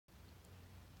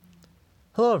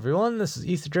Hello everyone, this is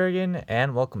Aether Dragon,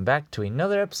 and welcome back to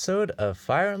another episode of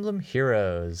Fire Emblem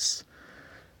Heroes.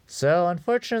 So,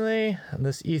 unfortunately,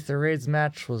 this Aether Raids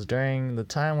match was during the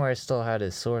time where I still had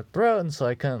a sore throat, and so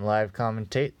I couldn't live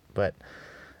commentate, but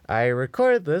I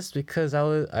recorded this because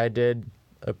I did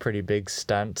a pretty big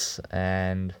stunt,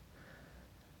 and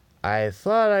I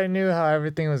thought I knew how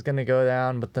everything was going to go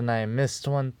down, but then I missed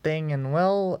one thing, and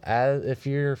well, as if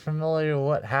you're familiar with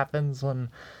what happens when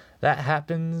that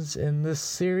happens in this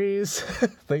series,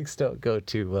 things don't go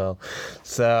too well.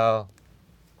 So,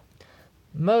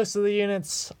 most of the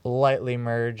units lightly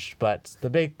merged, but the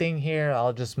big thing here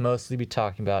I'll just mostly be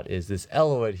talking about is this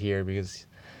Elowood here, because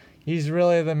he's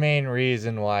really the main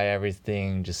reason why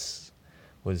everything just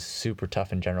was super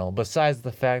tough in general. Besides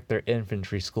the fact their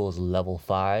infantry school is level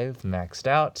 5, maxed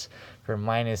out, for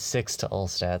 -6 to all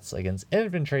stats against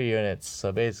infantry units.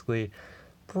 So basically,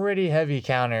 pretty heavy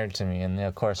counter to me. And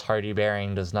of course, Hardy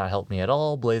Bearing does not help me at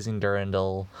all. Blazing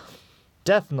Durandal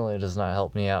definitely does not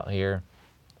help me out here.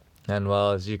 And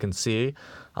well, as you can see,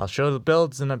 I'll show the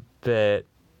builds in a bit,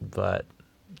 but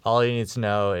all you need to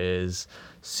know is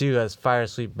Sue has Fire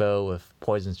Sweep Bow with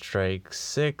Poison Strike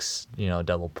 6,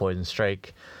 double Poison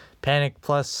Strike. Panic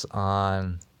Plus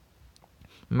on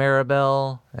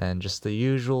Maribel, and just the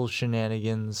usual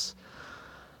shenanigans.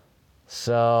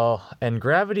 So, and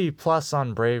Gravity Plus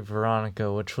on Brave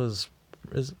Veronica, which is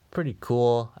pretty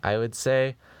cool, I would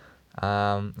say.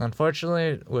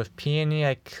 Unfortunately, with Peony,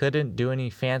 I couldn't do any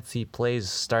fancy plays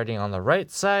starting on the right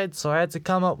side, so I had to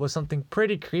come up with something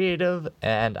pretty creative,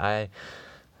 and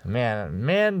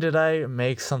man, did I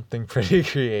make something pretty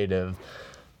creative.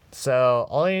 So,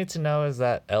 all you need to know is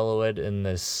that Elowood in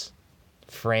this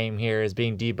frame here is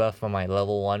being debuffed on my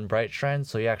level 1 Bright Shrine,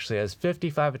 so he actually has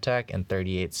 55 attack and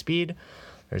 38 speed.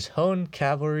 There's Honed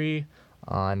Cavalry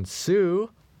on Sue,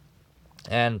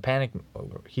 and Panic,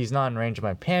 he's not in range of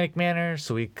my Panic Manor,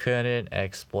 so we couldn't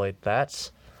exploit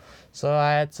that. So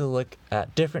I had to look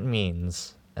at different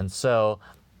means, and so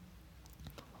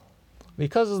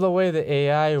because of the way the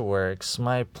AI works,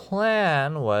 my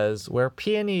plan was where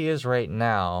Peony is right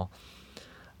now.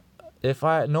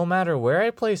 No matter where I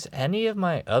place any of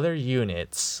my other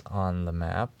units on the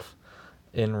map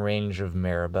in range of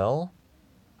Maribel,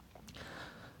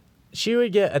 she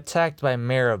would get attacked by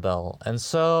Maribel. And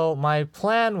so my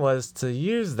plan was to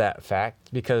use that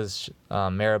fact because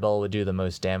Maribel would do the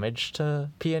most damage to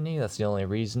Peony. That's the only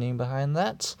reasoning behind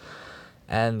that.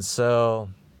 And so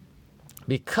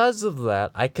because of that,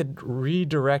 I could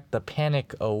redirect the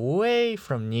panic away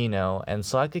from Nino, and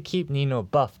so I could keep Nino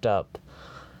buffed up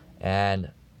and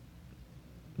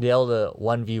be able to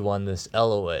 1v1 this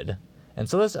Elowood. And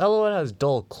so this Elowood has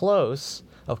dull close,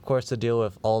 of course, to deal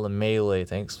with all the melee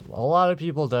things. A lot of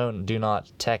people do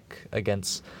not tech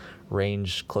against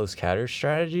ranged close counter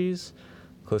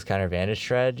advantage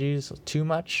strategies too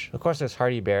much. Of course, there's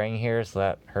Hardy Bearing here, so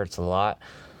that hurts a lot,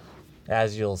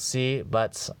 as you'll see.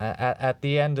 But at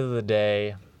the end of the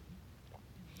day,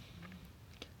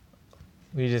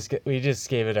 we just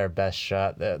gave it our best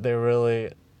shot.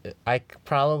 I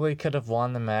probably could have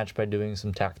won the match by doing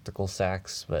some tactical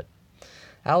sacks, but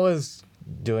I was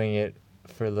doing it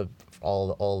for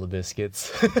all the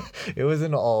biscuits. It was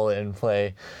an all-in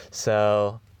play.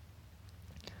 So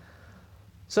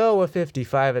with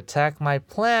 55 attack, my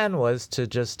plan was to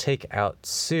just take out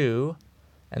Sue,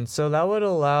 and so that would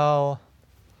allow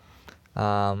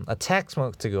attack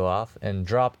smoke to go off and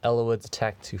drop Elowood's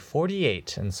attack to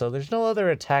 48. And so there's no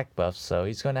other attack buffs, so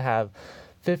he's going to have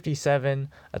 57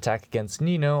 attack against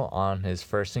Nino on his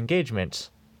first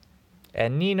engagement.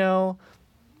 And Nino,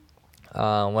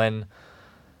 when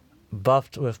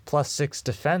buffed with +6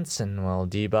 defense and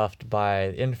debuffed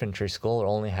by infantry school, will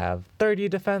only have 30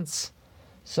 defense.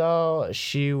 So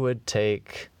she would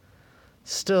take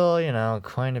still,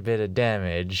 quite a bit of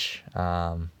damage,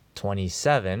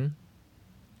 27.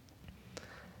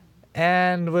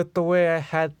 And with the way I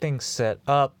had things set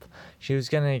up, she was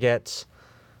going to get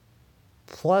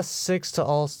 +6 to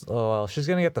all. She's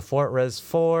going to get the Fort Res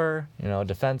 4,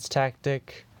 defense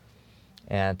tactic,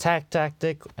 and attack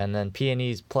tactic, and then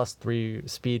Peony's +3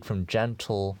 speed from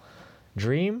Gentle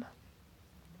Dream.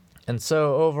 And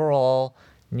so overall,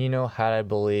 Nino had, I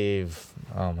believe,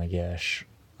 oh my gosh,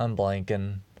 I'm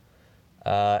blanking.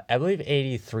 I believe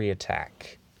 83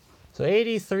 attack. So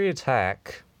 83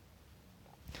 attack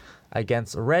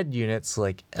against red units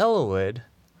like Elowood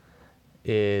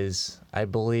is, I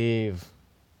believe,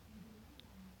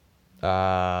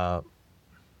 I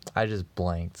just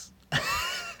blanked.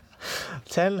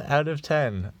 10 out of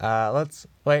 10.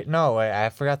 I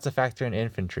forgot to factor in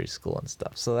infantry school and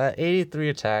stuff. So that 83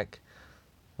 attack,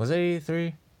 was it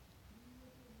 83?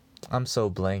 I'm so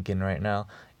blanking right now.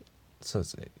 So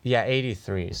it's, yeah,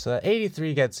 83. So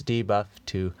 83 gets debuffed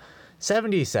to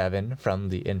 77 from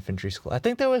the infantry school. I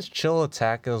think there was chill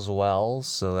attack as well,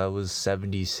 so that was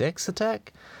 76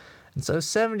 attack. And so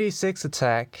 76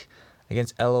 attack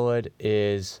against Elowood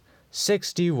is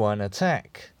 61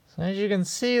 attack. So as you can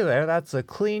see there, that's a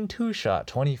clean 2-shot,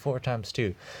 24 times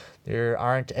 2. There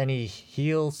aren't any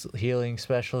healing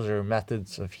specials or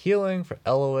methods of healing for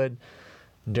Elowood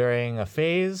during a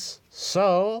phase.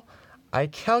 So I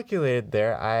calculated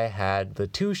there I had the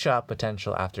 2-shot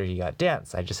potential after he got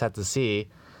danced. I just had to see,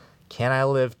 can I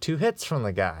live 2 hits from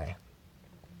the guy?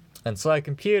 And so I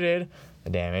computed the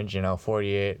damage,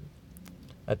 48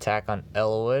 attack on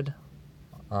Elowood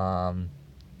from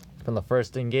the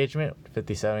first engagement,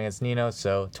 57 against Nino,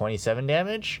 so 27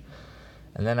 damage.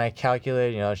 And then I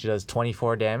calculated, she does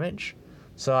 24 damage.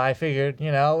 So I figured,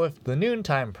 with the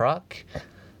noontime proc,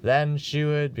 then she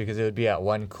would, because it would be at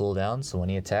 1 cooldown, so when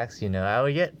he attacks, I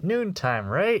would get noontime,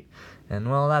 right? And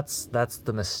well, that's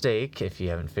the mistake, if you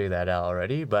haven't figured that out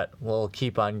already, but we'll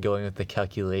keep on going with the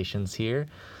calculations here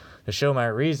to show my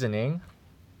reasoning.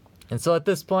 And so at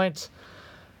this point,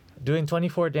 doing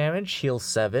 24 damage heals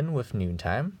 7 with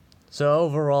noontime. So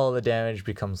overall, the damage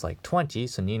becomes like 20,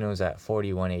 so Nino's at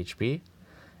 41 HP.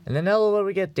 And then Elowood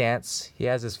would get dance. He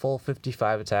has his full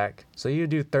 55 attack, so you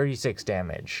do 36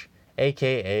 damage.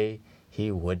 AKA,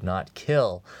 he would not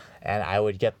kill. And I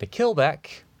would get the kill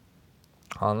back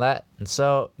on that. And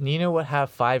so Nino would have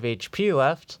 5 HP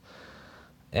left.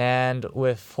 And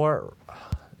with 4...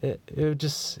 It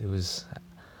was...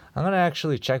 I'm going to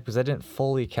actually check because I didn't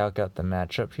fully calc out the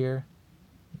matchup here.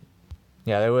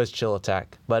 Yeah, there was chill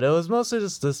attack. But it was mostly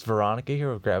just this Veronica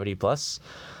here with Gravity Plus.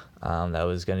 That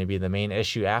was going to be the main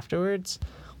issue afterwards.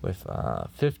 With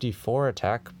 54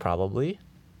 attack, probably.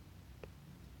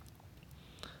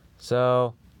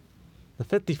 So, the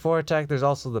 54 attack, there's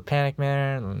also the Panic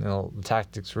Manor, the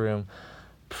Tactics Room.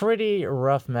 Pretty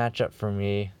rough matchup for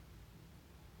me.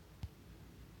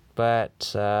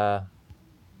 But,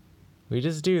 we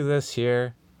just do this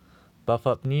here. Buff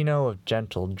up Nino with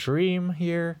Gentle Dream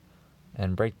here.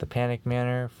 And break the Panic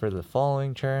Manor for the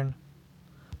following turn.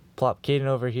 Plop Caden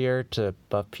over here to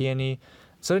buff Peony.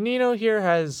 So Nino here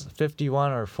has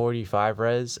 51 or 45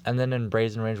 res. And then in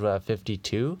Brazen Range we'll have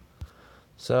 52.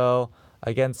 So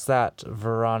against that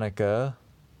Veronica,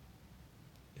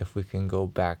 if we can go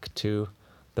back to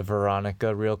the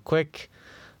Veronica real quick.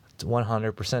 It's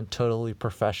 100% totally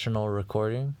professional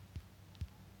recording.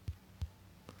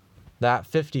 That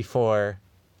 54.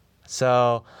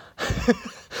 So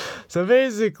so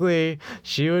basically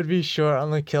she would be short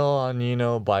on the kill on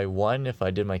Nino by 1 if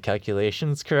I did my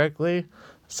calculations correctly.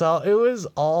 So it was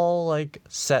all like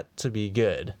set to be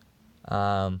good.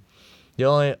 The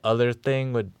only other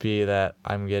thing would be that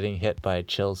I'm getting hit by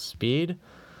chill speed.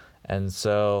 And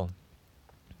so,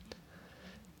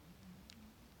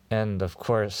 and of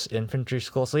course infantry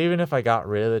school. So even if I got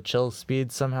rid of the chill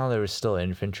speed somehow, there was still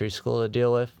infantry school to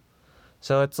deal with.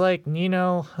 So it's like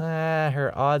Nino,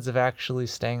 her odds of actually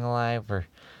staying alive are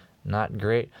not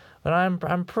great. But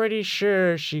I'm pretty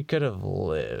sure she could have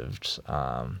lived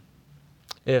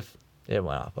if it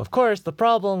went off. Of course, the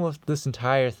problem with this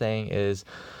entire thing is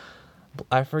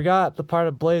I forgot the part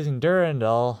of Blazing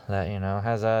Durandal that,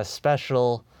 has a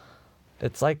special...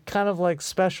 It's like kind of like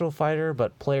Special Fighter,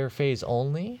 but player phase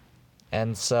only.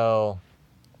 And so,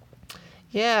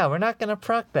 yeah, we're not going to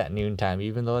proc that noontime,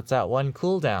 even though it's at 1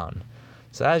 cooldown.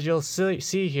 So as you'll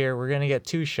see here, we're going to get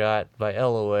 2-shot by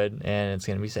Elowood, and it's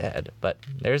going to be sad. But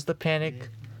there's the panic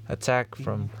attack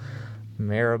from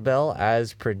Maribel,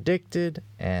 as predicted.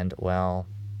 And, well,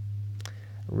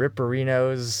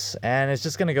 Ripperinos. And it's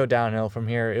just going to go downhill from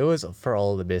here. It was for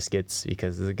all the biscuits,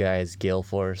 because the guy is Gale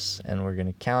Force, and we're going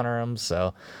to counter him.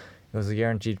 So it was a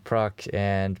guaranteed proc,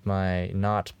 and my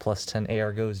not plus 10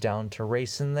 AR goes down to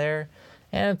race in there.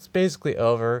 And it's basically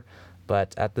over.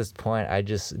 But at this point, I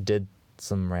just did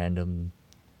some random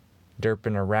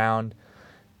derping around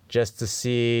just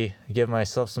to give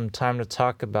myself some time to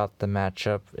talk about the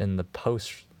matchup in the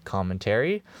post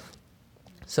commentary.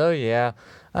 So yeah,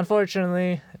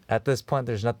 unfortunately at this point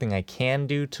there's nothing I can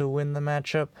do to win the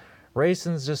matchup.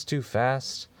 Rayson's just too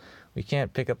fast. We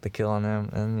can't pick up the kill on him,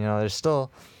 and there's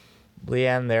still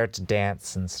Leanne there to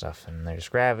dance and stuff, and there's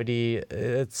Gravity,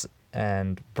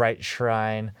 and Bright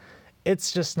Shrine.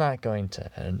 It's just not going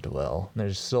to end well.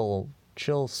 There's still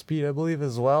chill speed, I believe,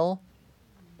 as well.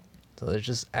 So there's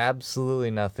just absolutely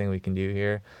nothing we can do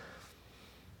here,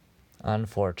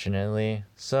 unfortunately.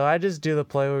 So I just do the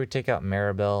play where we take out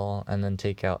Maribel and then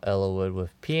take out Elowood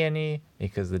with Peony,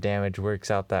 because the damage works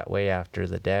out that way after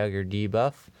the dagger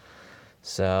debuff.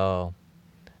 So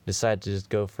decide to just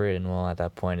go for it, and well, at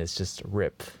that point, it's just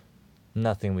rip.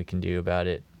 Nothing we can do about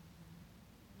it.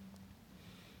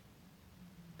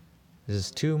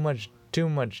 There's just too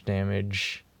much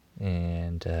damage,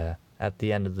 and at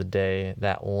the end of the day,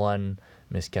 that one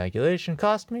miscalculation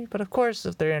cost me. But of course,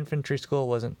 if their infantry school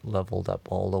wasn't leveled up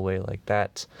all the way like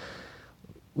that,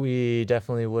 we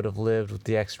definitely would have lived with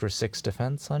the extra 6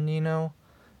 defense on Nino,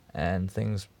 and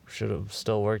things should have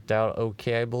still worked out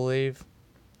okay, I believe,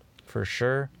 for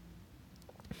sure.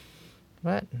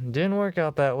 But it didn't work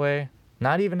out that way.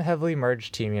 Not even a heavily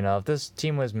merged team, if this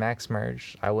team was max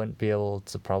merged, I wouldn't be able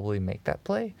to probably make that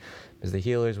play, because the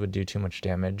healers would do too much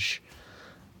damage.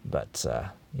 But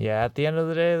yeah, at the end of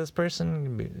the day, this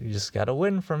person, you just gotta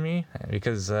win from me,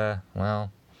 because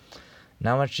well,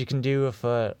 not much you can do if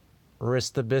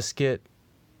risk the biscuit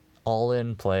all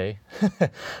in play.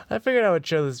 I figured I would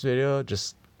show this video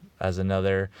just as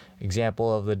another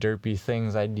example of the derpy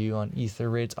things I do on Aether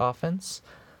Raids offense.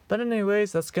 But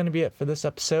anyways, that's going to be it for this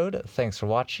episode. Thanks for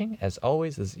watching. As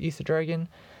always, this is Aether Dragon,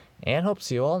 and hope to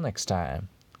see you all next time.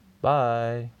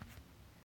 Bye.